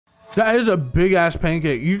That is a big ass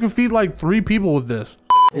pancake. You can feed like 3 people with this.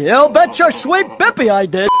 You bet your sweet bippy I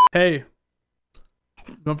did. Hey,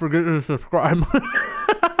 don't forget to subscribe.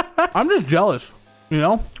 I'm just jealous, you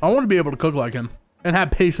know? I want to be able to cook like him and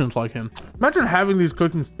have patience like him. Imagine having these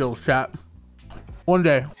cooking skills, chat. One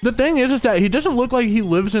day. The thing is that he doesn't look like he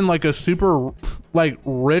lives in like a super like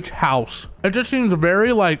rich house. It just seems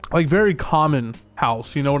very like very common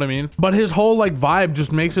house, you know what I mean? But his whole like vibe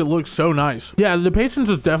just makes it look so nice. Yeah, the patience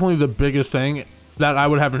is definitely the biggest thing that I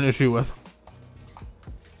would have an issue with.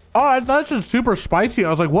 Oh, I thought it was super spicy.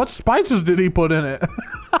 I was like, what spices did he put in it?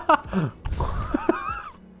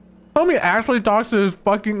 Homie actually talks to his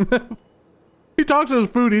fucking he talks to his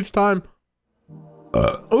food each time.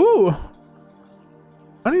 Ooh.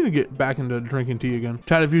 I need to get back into drinking tea again.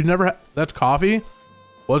 Chad, if you've never had, that's coffee?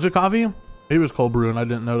 Was it coffee? It was cold brew and I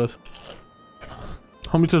didn't notice.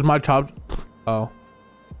 Homie says my chops. Oh.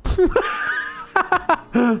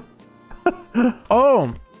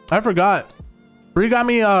 Oh, I forgot. Bree got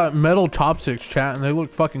me metal chopsticks, chat, and they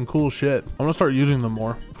look fucking cool shit. I'm gonna start using them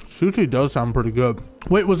more. Sushi does sound pretty good.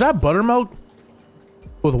 Wait, was that buttermilk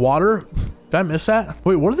with water? Did I miss that?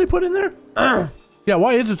 Wait, what did they put in there? Yeah,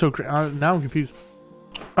 why is it so now I'm confused.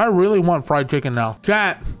 I really want fried chicken now.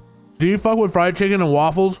 Chat, do you fuck with fried chicken and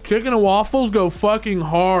waffles? Chicken and waffles go fucking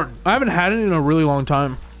hard. I haven't had it in a really long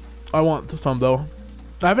time. I want some though.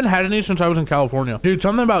 I haven't had any since I was in California. Dude,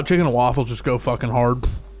 something about chicken and waffles just go fucking hard.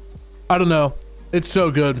 I don't know. It's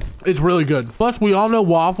so good. It's really good. Plus, we all know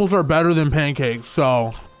waffles are better than pancakes,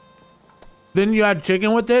 so then you add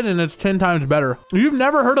chicken with it and it's 10 times better. You've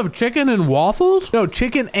never heard of chicken and waffles? No,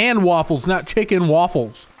 chicken and waffles, not chicken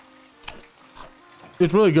waffles.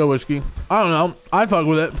 It's really good whiskey. I don't know. I fuck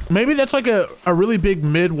with it. Maybe that's like a really big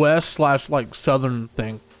Midwest / like Southern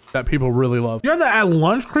thing that people really love. You had that at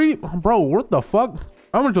Lunch Creep? Bro, what the fuck?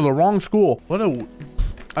 I went to the wrong school.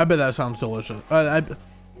 I bet that sounds delicious.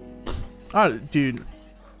 Dude.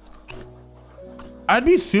 I'd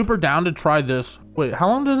be super down to try this. Wait, how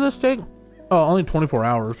long did this take? Oh, only 24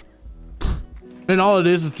 hours. And all it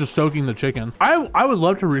is just soaking the chicken. I would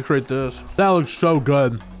love to recreate this. That looks so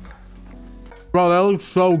good. Bro, that looks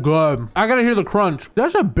so good. I gotta hear the crunch.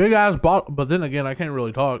 That's a big ass bottle, but then again, I can't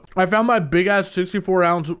really talk. I found my big ass 64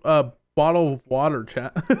 ounce bottle of water,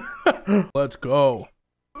 chat. Let's go.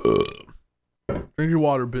 Drink your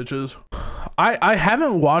water, bitches. I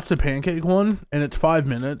haven't watched the pancake one and it's 5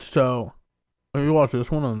 minutes, so let me watch this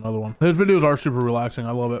one and another one. His videos are super relaxing.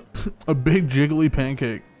 I love it. A big jiggly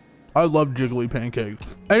pancake. I love jiggly pancakes.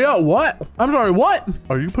 Hey, yo, what? I'm sorry, what?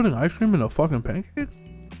 Are you putting ice cream in a fucking pancake?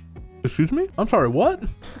 Excuse me? I'm sorry, what?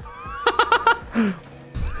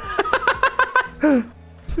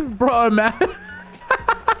 Bro, man.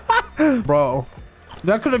 Bro,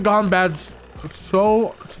 that could have gone bad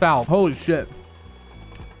so south. Holy shit.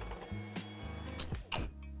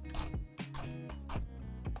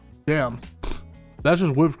 Damn. That's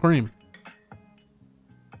just whipped cream.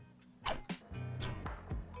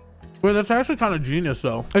 Wait, that's actually kind of genius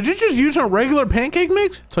though. Did you just use a regular pancake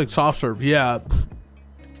mix? It's like soft serve, yeah.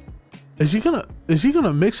 Is he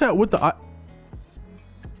gonna mix that with the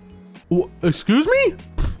excuse me?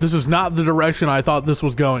 This is not the direction I thought this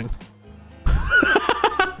was going.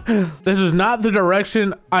 This is not the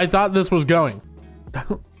direction I thought this was going.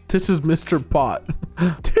 This is Mr. Pot.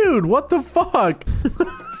 Dude, what the fuck?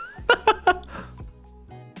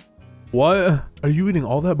 What? Are you eating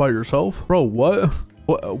all that by yourself? Bro, what?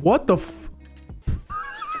 What the f-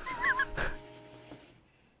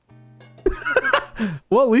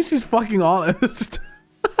 Well, at least he's fucking honest.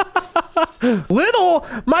 Little,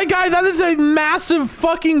 my guy, that is a massive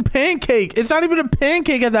fucking pancake. It's not even a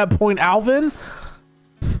pancake at that point, Alvin.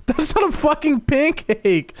 That's not a fucking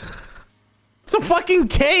pancake. It's a fucking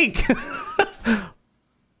cake.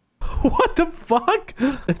 What the fuck?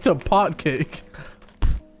 It's a pot cake.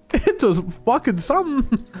 It's a fucking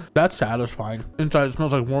something. That's satisfying. Inside it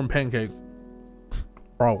smells like warm pancake.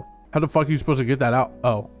 Bro, how the fuck are you supposed to get that out?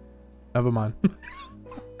 Oh, never mind.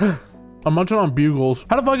 I'm munching on bugles.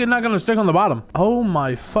 How the fuck is it not gonna stick on the bottom? Oh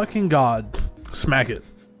my fucking god. Smack it.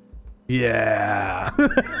 Yeah.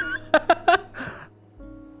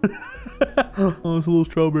 Oh, those little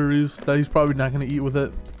strawberries that he's probably not gonna eat with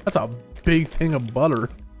it. That's a big thing of butter.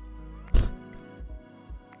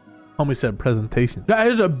 Homie said presentation. That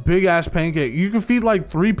is a big ass pancake. You can feed like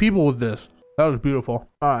 3 people with this. That was beautiful.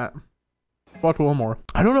 All right. Watch one more.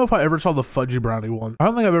 I don't know if I ever saw the fudgy brownie one. I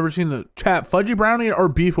don't think I've ever seen the chat fudgy brownie or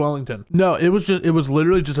beef Wellington. No, it was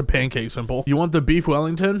literally just a pancake simple. You want the beef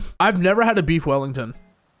Wellington? I've never had a beef Wellington.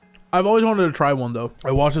 I've always wanted to try one though.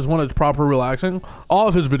 I watched this one. It's proper relaxing. All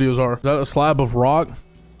of his videos are. Is that a slab of rock?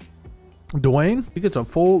 Dwayne? He gets a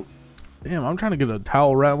full Damn, I'm trying to get a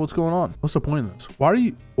towel wrap. What's going on? What's the point of this? Why are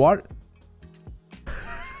you, what?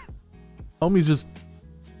 Homie's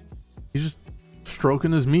he's just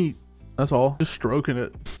stroking his meat. That's all. Just stroking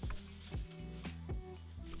it.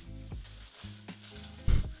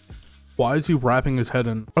 Why is he wrapping his head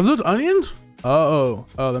in? Are those onions? Oh,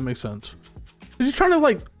 that makes sense. Is he trying to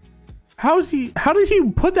like, how did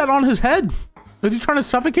he put that on his head? Is he trying to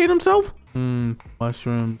suffocate himself?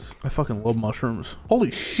 Mushrooms. I fucking love mushrooms.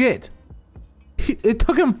 Holy shit. It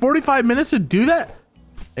took him 45 minutes to do that?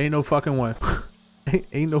 Ain't no fucking way.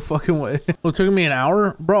 Ain't no fucking way. Well, it took me an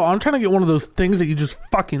hour? Bro, I'm trying to get one of those things that you just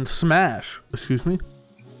fucking smash. Excuse me?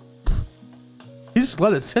 You just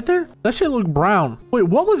let it sit there? That shit looked brown. Wait,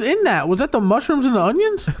 what was in that? Was that the mushrooms and the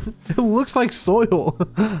onions? It looks like soil.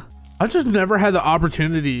 I just never had the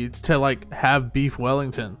opportunity to like have beef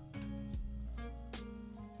Wellington.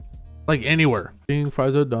 Like anywhere. Ding,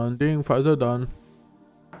 fries are done. Ding, fries are done.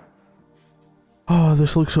 Oh,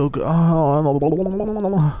 this looks so good.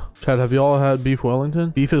 Oh. Chad, have y'all had beef Wellington?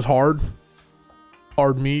 Beef is hard.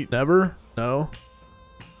 Hard meat. Never? No.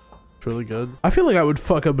 It's really good. I feel like I would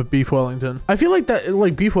fuck up a beef Wellington. I feel like that,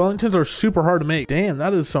 like beef Wellingtons are super hard to make. Damn,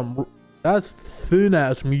 that's thin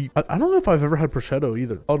ass meat. I don't know if I've ever had prosciutto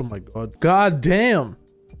either. Oh my God. God damn.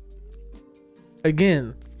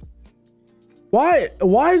 Again. Why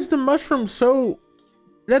is the mushroom so,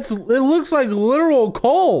 it looks like literal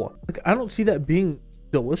coal. Like, I don't see that being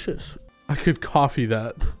delicious. I could coffee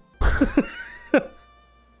that.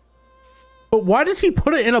 But why does he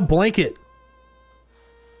put it in a blanket?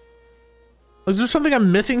 Is there something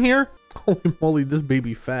I'm missing here? Holy moly, this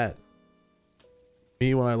baby fat.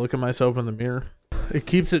 Me when I look at myself in the mirror. It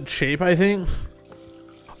keeps its shape, I think.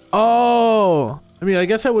 Oh, I mean, I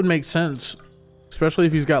guess that would make sense. Especially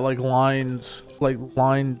if he's got like lines, like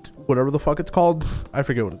lined, whatever the fuck it's called. I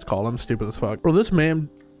forget what it's called. I'm stupid as fuck. Bro, this man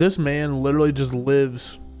literally just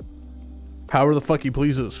lives however the fuck he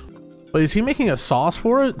pleases. Wait, is he making a sauce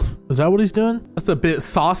for it? Is that what he's doing? That's a bit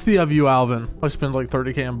saucy of you, Alvin. I spend like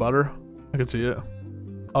 30K in butter. I could see it.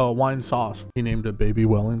 Oh, wine sauce. He named it Baby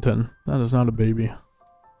Wellington. That is not a baby.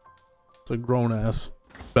 It's a grown ass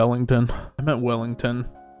Bellington. I meant Wellington.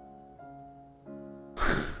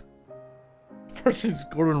 Versus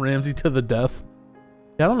Gordon Ramsay to the death.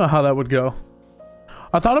 Yeah, I don't know how that would go.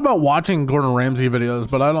 I thought about watching Gordon Ramsay videos,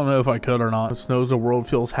 but I don't know if I could or not. It snows, the world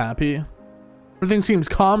feels happy. Everything seems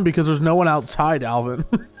calm because there's no one outside, Alvin.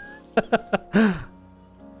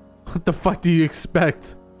 What the fuck do you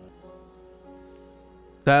expect?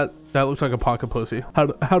 That looks like a pocket pussy.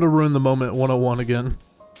 How to ruin the moment 101 again.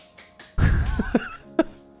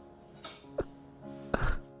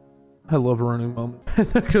 I love ruining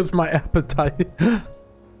moments. There goes my appetite.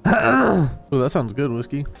 Oh, that sounds good,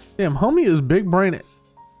 whiskey. Damn, homie is big brain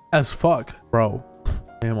as fuck, bro.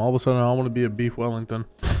 Damn, all of a sudden I want to be a beef Wellington.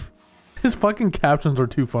 His fucking captions are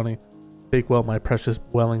too funny. Bake well, my precious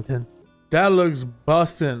Wellington. That looks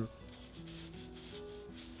bustin'.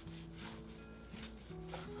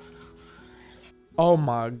 Oh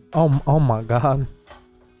my God.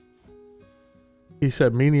 He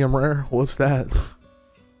said medium rare. What's that?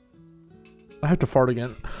 I have to fart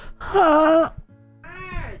again.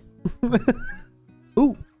 Ooh,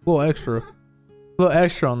 a little extra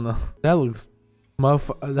on the. That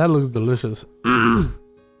looks delicious. I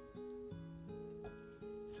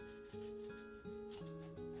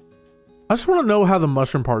just want to know how the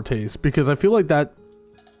mushroom part tastes because I feel like that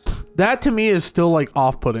to me is still like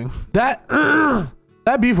off-putting. That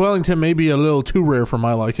beef Wellington may be a little too rare for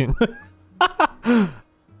my liking.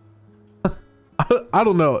 I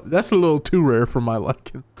don't know. That's a little too rare for my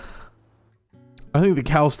liking. I think the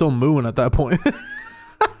cow's still mooing at that point.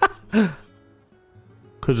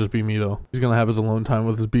 Could just be me though. He's gonna have his alone time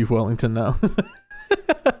with his beef Wellington now.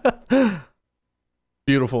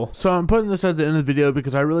 Beautiful. So I'm putting this at the end of the video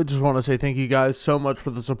because I really just want to say thank you guys so much for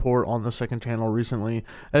the support on the second channel recently. It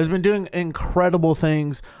has been doing incredible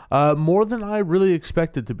things, more than I really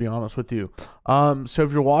expected, to be honest with you. So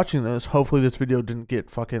if you're watching this, hopefully this video didn't get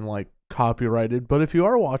fucking like copyrighted, but if you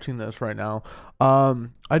are watching this right now,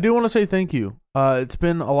 I do want to say thank you. It's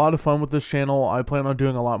been a lot of fun with this channel. I plan on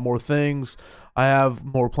doing a lot more things. I have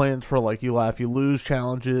more plans for like you laugh, you lose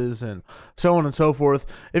challenges and so on and so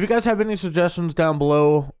forth. If you guys have any suggestions down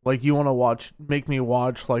below, like you want to make me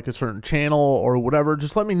watch like a certain channel or whatever,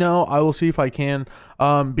 just let me know. I will see if I can,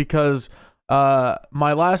 because my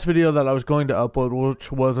last video that I was going to upload,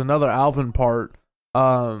 which was another Alvin part,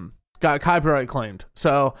 got copyright claimed.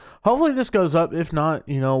 So hopefully this goes up. If not,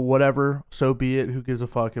 you know, whatever, so be it. Who gives a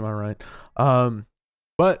fuck? Am I right?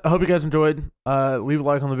 But I hope you guys enjoyed. Leave a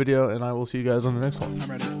like on the video and I will see you guys on the next one.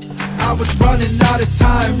 I was running out of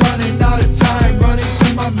time, running